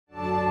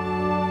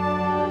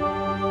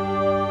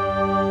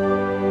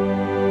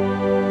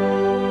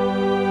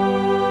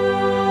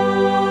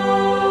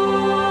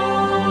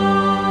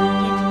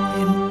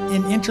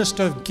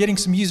interest of getting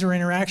some user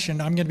interaction,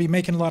 I'm going to be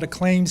making a lot of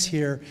claims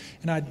here,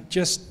 and I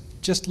just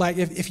like,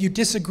 if you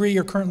disagree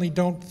or currently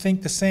don't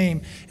think the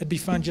same, it'd be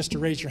fun just to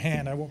raise your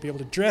hand. I won't be able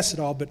to address it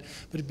all, but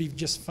it'd be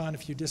just fun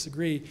if you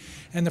disagree.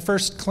 And the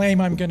first claim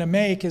I'm going to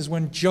make is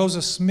when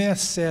Joseph Smith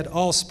said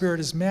all spirit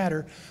is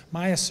matter,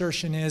 my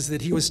assertion is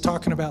that he was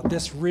talking about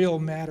this real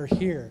matter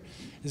here.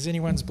 Is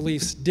anyone's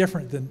beliefs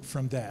different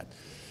from that?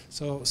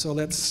 So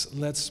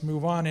let's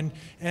move on.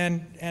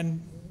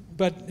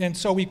 And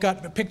so we've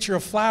got a picture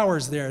of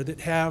flowers there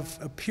that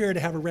appear to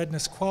have a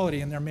redness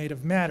quality, and they're made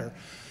of matter.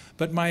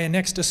 But my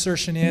next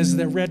assertion is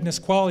that redness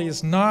quality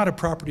is not a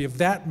property of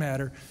that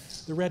matter.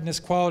 The redness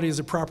quality is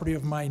a property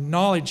of my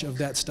knowledge of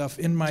that stuff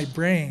in my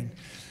brain.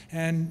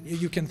 And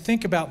you can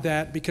think about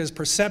that because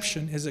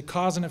perception is a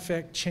cause and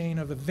effect chain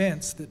of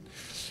events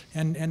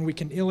and we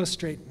can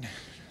illustrate.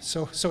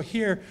 So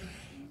here,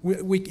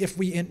 we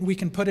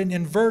can put an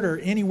inverter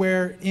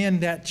anywhere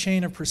in that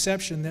chain of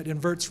perception that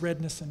inverts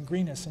redness and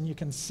greenness. And you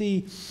can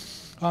see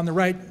on the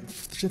right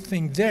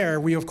thing there,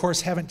 we of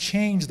course haven't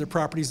changed the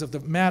properties of the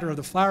matter of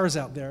the flowers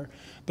out there,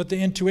 but the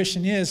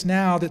intuition is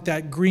now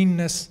that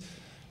greenness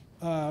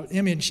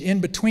image in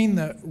between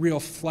the real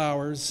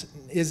flowers,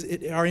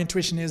 our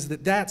intuition is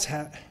that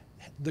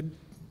the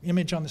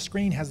image on the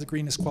screen has the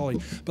greenness quality.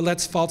 But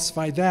let's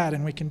falsify that,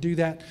 and we can do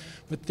that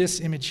with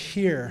this image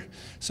here.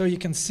 So you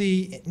can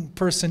see in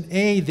person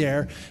A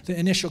there, the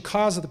initial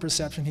cause of the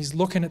perception. He's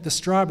looking at the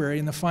strawberry,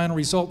 and the final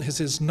result is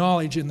his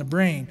knowledge in the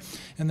brain.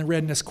 And the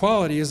redness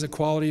quality is the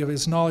quality of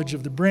his knowledge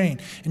of the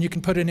brain. And you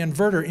can put an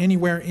inverter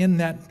anywhere in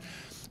that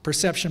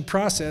perception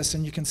process,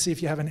 and you can see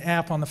if you have an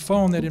app on the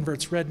phone that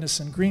inverts redness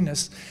and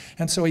greenness.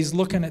 And so he's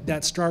looking at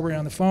that strawberry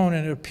on the phone,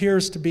 and it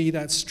appears to be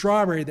that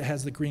strawberry that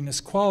has the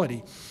greenness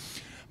quality.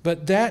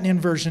 But that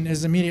inversion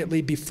is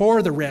immediately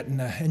before the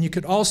retina, and you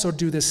could also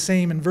do the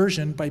same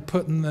inversion by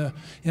putting the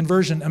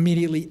inversion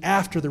immediately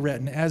after the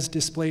retina, as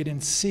displayed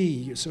in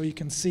C. So you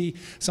can see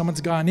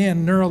someone's gone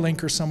in,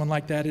 Neuralink or someone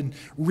like that, and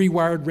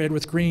rewired red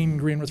with green,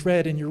 green with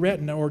red in your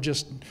retina, or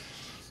just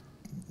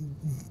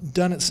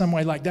done it some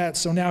way like that.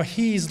 So now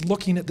he's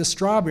looking at the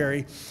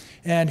strawberry,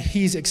 and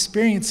he's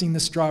experiencing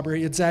the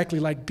strawberry exactly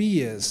like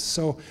B is.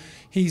 So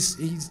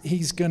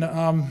he's going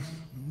to...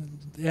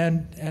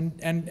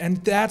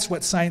 And that's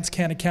what science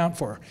can't account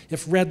for.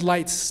 If red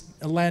light's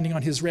landing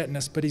on his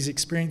retinas, but he's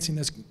experiencing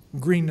this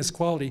greenness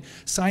quality,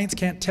 science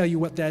can't tell you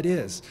what that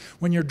is.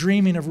 When you're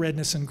dreaming of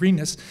redness and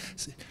greenness,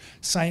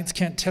 science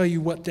can't tell you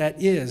what that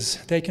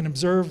is. They can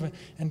observe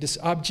and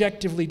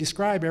objectively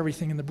describe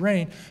everything in the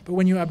brain, but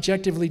when you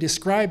objectively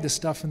describe the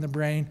stuff in the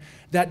brain,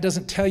 that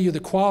doesn't tell you the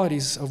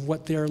qualities of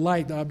what they're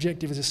like, the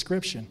objective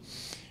description.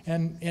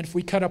 And if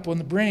we cut up on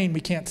the brain, we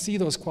can't see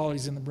those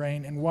qualities in the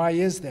brain. And why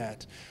is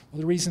that?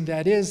 Well, the reason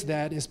that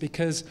is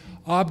because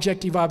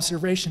objective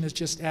observation is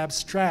just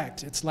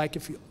abstract. It's like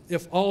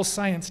if all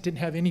science didn't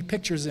have any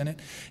pictures in it,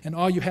 and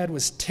all you had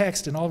was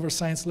text in all of our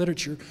science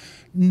literature,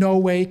 no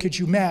way could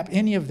you map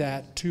any of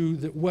that to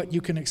what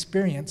you can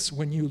experience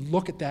when you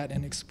look at that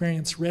and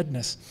experience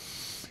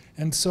redness.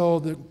 And so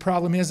the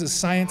problem is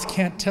science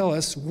can't tell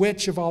us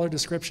which of all our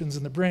descriptions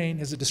in the brain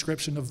is a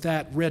description of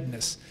that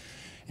redness.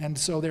 And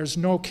so there's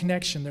no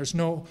connection, there's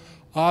no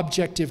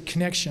objective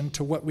connection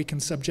to what we can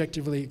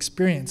subjectively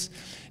experience.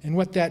 And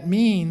what that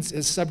means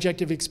is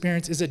subjective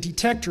experience is a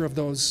detector of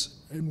those,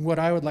 what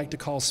I would like to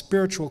call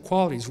spiritual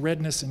qualities.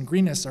 Redness and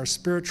greenness are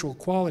spiritual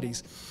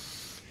qualities.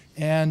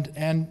 And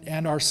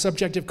our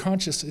subjective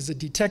conscious is a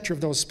detector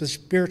of those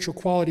spiritual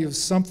qualities of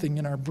something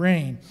in our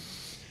brain.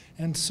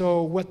 And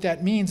so what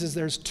that means is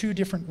there's two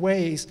different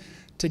ways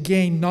to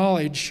gain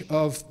knowledge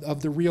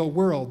of the real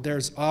world.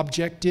 There's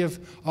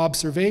objective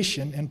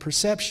observation and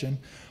perception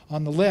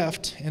on the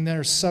left, and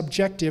there's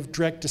subjective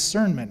direct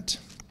discernment.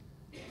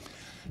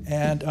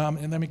 And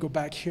let me go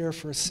back here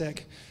for a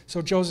sec.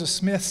 So Joseph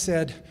Smith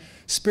said,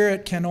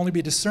 spirit can only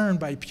be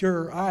discerned by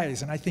pure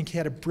eyes, and I think he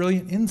had a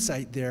brilliant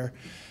insight there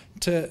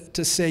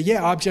to say,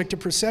 yeah,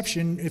 objective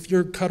perception, if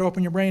you're cut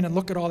open your brain and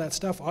look at all that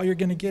stuff, all you're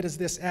going to get is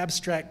this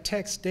abstract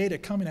text data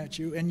coming at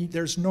you, and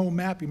there's no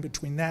mapping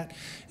between that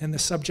and the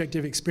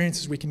subjective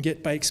experiences we can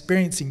get by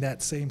experiencing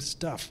that same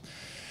stuff.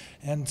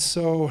 And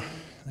so,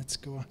 let's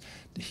go on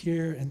to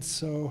here, and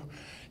so,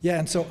 yeah,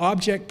 and so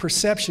object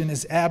perception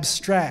is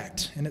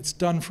abstract, and it's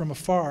done from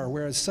afar,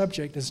 whereas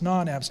subject is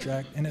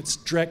non-abstract, and it's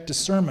direct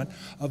discernment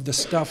of the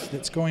stuff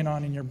that's going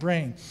on in your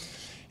brain.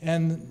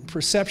 And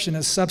perception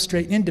is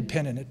substrate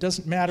independent. It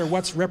doesn't matter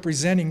what's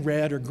representing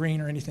red or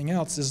green or anything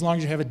else, as long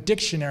as you have a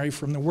dictionary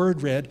from the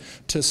word red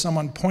to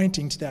someone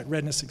pointing to that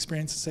redness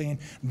experience and saying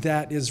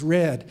that is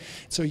red.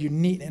 So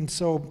and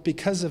so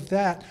because of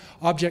that,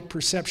 object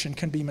perception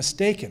can be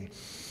mistaken.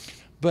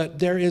 But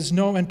there is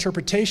no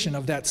interpretation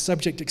of that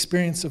subject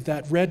experience of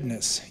that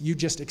redness. You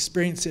just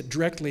experience it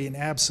directly and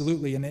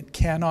absolutely, and it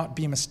cannot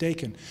be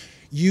mistaken.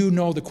 You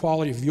know the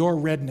quality of your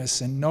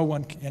redness, and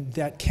and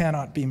that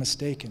cannot be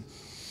mistaken.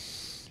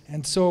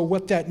 And so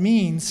what that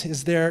means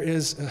is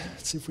let's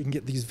see if we can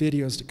get these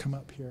videos to come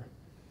up here.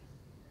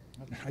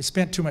 I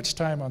spent too much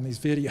time on these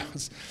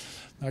videos.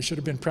 I should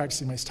have been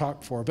practicing my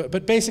talk for.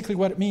 But basically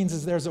what it means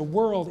is there's a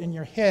world in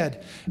your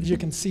head, as you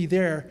can see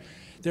there.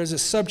 There's a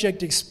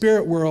subjective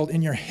spirit world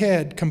in your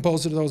head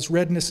composed of those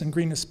redness and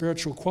greenness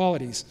spiritual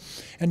qualities.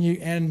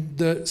 And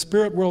the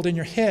spirit world in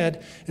your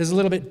head is a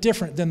little bit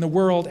different than the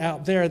world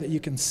out there that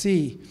you can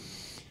see.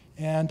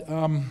 And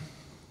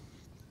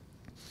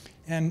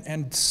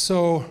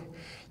so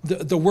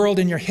the world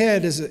in your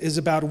head is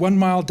about 1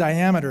 mile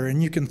diameter,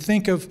 and you can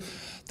think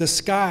of the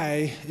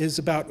sky is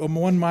about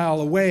 1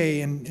 mile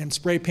away and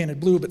spray painted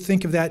blue, but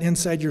think of that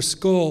inside your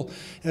skull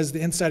as the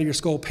inside of your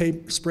skull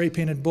spray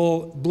painted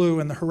blue,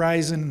 and the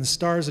horizon and the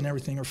stars and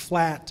everything are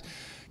flat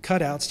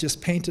cutouts just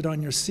painted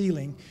on your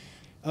ceiling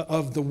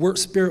of the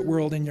spirit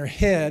world in your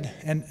head,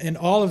 and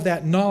all of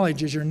that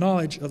knowledge is your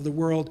knowledge of the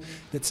world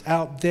that's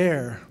out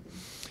there.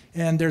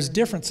 And there's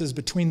differences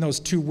between those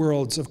two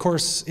worlds. Of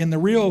course, in the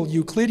real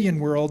Euclidean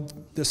world,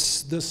 the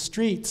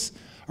streets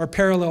are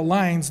parallel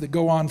lines that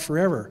go on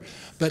forever.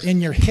 But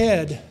in your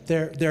head,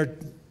 they're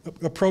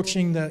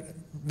approaching the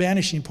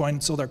vanishing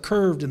point, so they're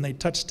curved and they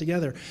touch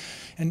together.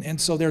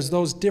 And so there's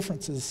those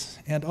differences.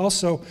 And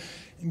also,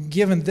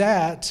 given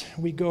that,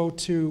 we go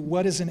to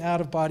what is an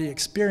out-of-body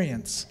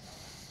experience.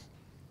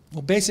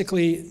 Well,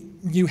 basically,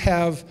 you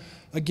have,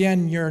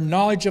 again, your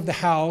knowledge of the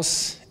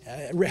house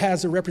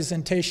has a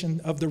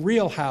representation of the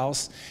real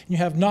house. You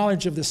have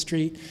knowledge of the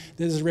street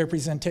that is a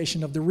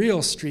representation of the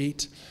real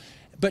street.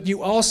 But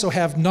you also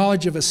have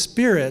knowledge of a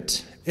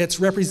spirit. It's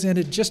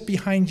represented just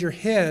behind your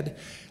head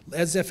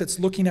as if it's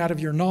looking out of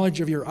your knowledge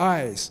of your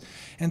eyes.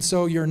 And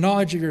so your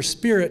knowledge of your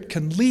spirit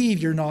can leave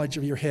your knowledge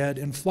of your head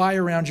and fly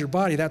around your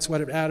body. That's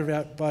what an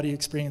out-of-body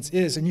experience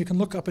is. And you can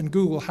look up in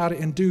Google how to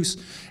induce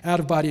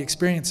out-of-body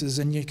experiences,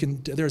 and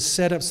there's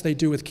setups they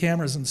do with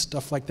cameras and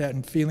stuff like that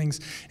and feelings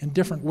in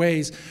different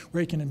ways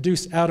where you can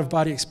induce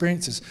out-of-body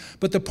experiences.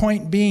 But the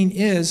point being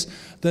is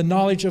the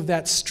knowledge of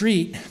that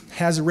street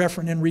has a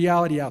referent in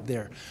reality out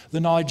there.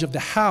 The knowledge of the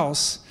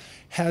house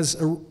has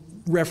a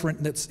referent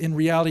that's in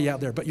reality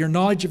out there. But your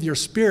knowledge of your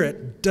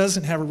spirit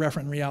doesn't have a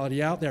referent in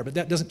reality out there. But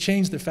that doesn't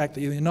change the fact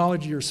that the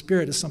knowledge of your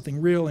spirit is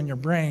something real in your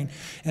brain.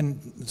 And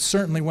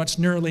certainly once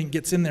Neuralink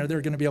gets in there,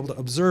 they're going to be able to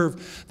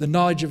observe the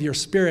knowledge of your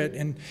spirit,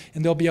 and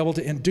they'll be able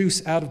to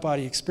induce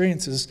out-of-body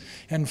experiences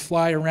and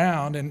fly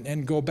around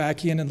and go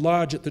back in and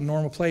lodge at the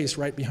normal place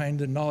right behind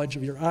the knowledge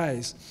of your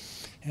eyes.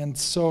 And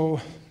so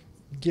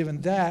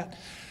given that,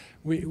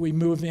 we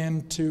move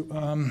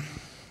into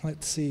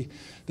let's see,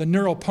 the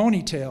neural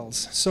ponytails.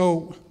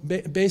 So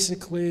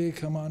basically,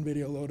 come on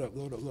video, load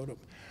up.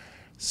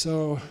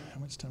 So how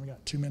much time we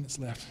got? 2 minutes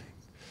left.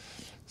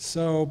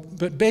 So,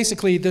 but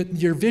basically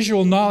your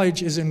visual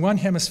knowledge is in one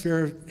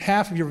hemisphere,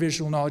 half of your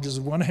visual knowledge is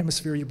in one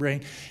hemisphere of your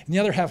brain, and the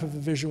other half of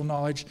the visual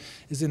knowledge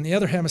is in the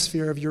other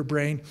hemisphere of your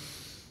brain.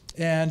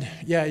 And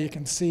yeah, you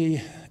can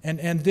see,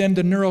 and then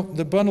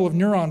the bundle of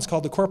neurons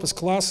called the corpus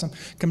callosum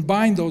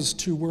combine those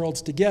two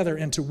worlds together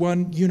into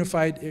one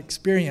unified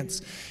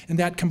experience. And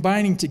that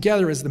combining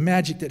together is the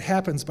magic that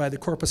happens by the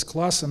corpus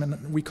callosum,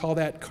 and we call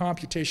that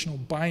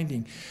computational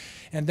binding.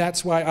 And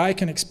that's why I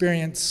can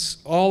experience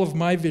all of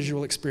my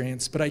visual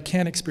experience, but I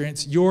can't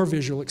experience your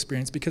visual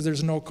experience because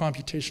there's no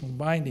computational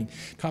binding.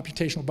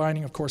 Computational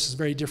binding, of course, is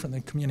very different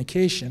than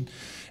communication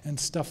and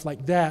stuff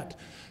like that.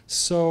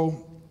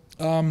 So,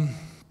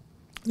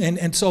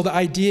 And so the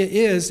idea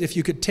is if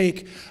you could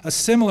take a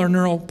similar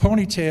neural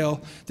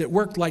ponytail that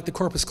worked like the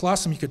corpus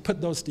callosum, you could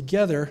put those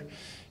together.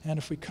 And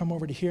if we come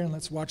over to here and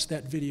let's watch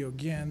that video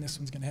again, this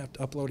one's going to have to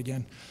upload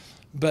again.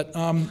 But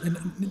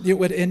it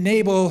would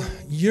enable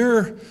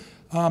your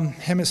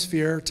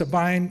hemisphere to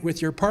bind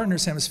with your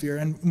partner's hemisphere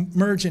and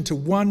merge into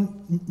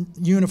one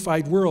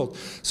unified world.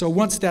 So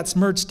once that's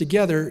merged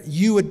together,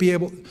 you would be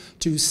able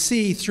to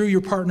see through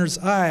your partner's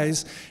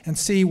eyes and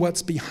see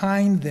what's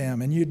behind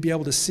them, and you'd be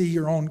able to see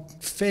your own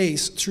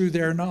face through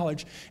their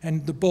knowledge,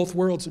 and both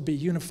worlds would be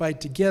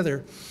unified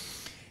together.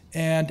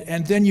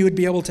 And then you would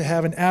be able to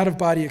have an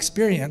out-of-body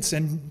experience,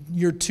 and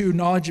your two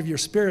knowledge of your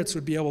spirits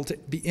would be able to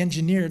be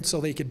engineered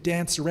so they could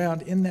dance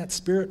around in that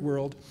spirit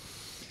world.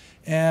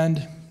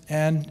 And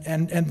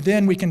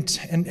then we can,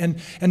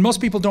 and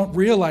most people don't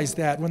realize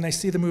that when they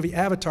see the movie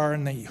Avatar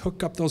and they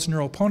hook up those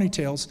neural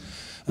ponytails.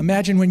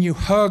 Imagine when you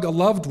hug a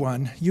loved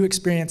one, you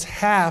experience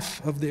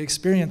half of the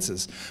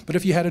experiences. But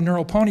if you had a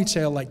neural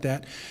ponytail like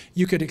that,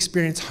 you could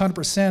experience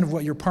 100% of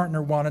what your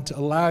partner wanted to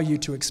allow you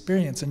to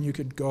experience. And you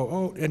could go,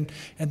 oh, and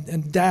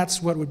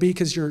that's what it would be,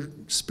 because your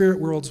spirit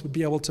worlds would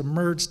be able to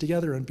merge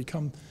together and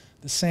become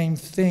the same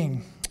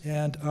thing.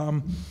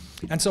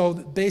 And so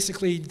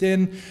basically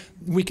then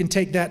we can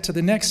take that to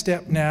the next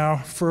step now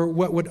for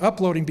what would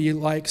uploading be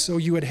like. So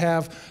you would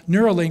have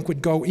Neuralink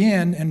would go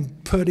in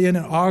and put in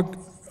an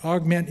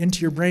augment into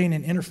your brain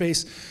and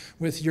interface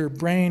with your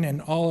brain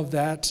and all of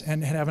that,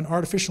 and have an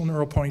artificial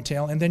neural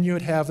ponytail. And then you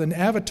would have an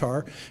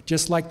avatar,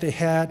 just like they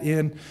had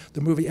in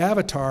the movie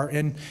Avatar,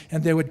 and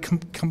they would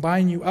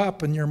combine you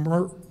up, and your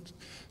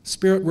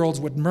spirit worlds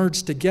would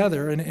merge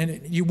together,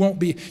 and you won't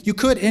be, you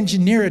could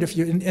engineer it if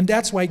you, and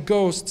that's why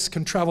ghosts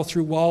can travel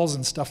through walls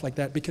and stuff like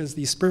that, because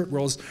these spirit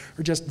worlds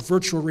are just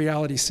virtual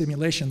reality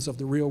simulations of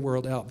the real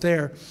world out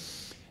there.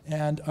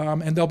 And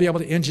they'll be able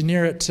to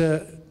engineer it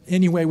to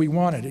any way we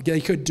want it.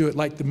 They could do it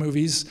like the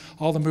movies.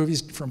 All the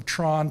movies from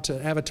Tron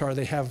to Avatar,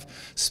 they have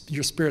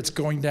your spirits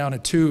going down a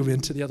tube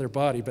into the other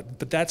body.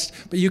 But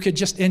you could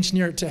just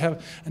engineer it to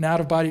have an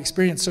out-of-body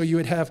experience. So you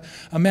would have,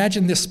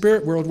 imagine this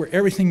spirit world where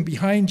everything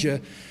behind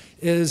you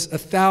is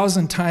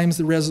 1,000 times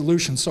the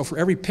resolution. So for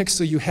every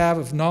pixel you have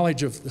of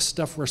knowledge of the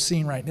stuff we're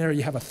seeing right now,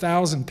 you have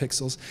 1,000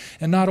 pixels.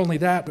 And not only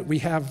that, but we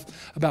have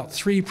about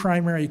 3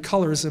 primary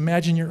colors.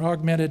 Imagine your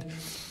augmented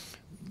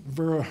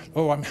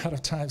oh, I'm out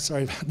of time,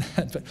 sorry about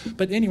that.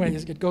 But anyway,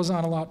 it goes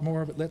on a lot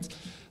more, but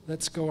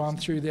let's go on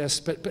through this.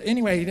 But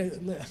anyway,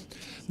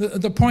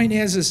 the point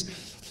is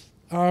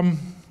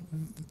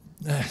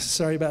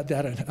sorry about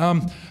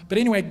that. But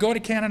anyway, go to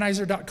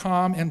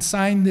canonizer.com and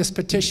sign this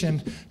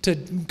petition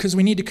because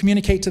we need to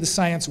communicate to the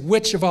science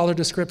which of all the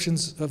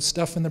descriptions of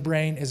stuff in the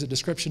brain is a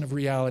description of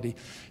reality.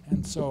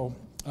 And so,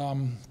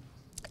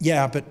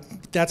 yeah, but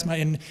that's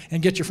and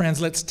get your friends,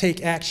 let's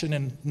take action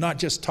and not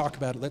just talk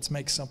about it. Let's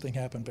make something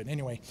happen. But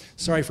anyway,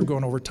 sorry for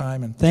going over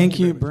time. And thank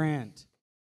you, Brent.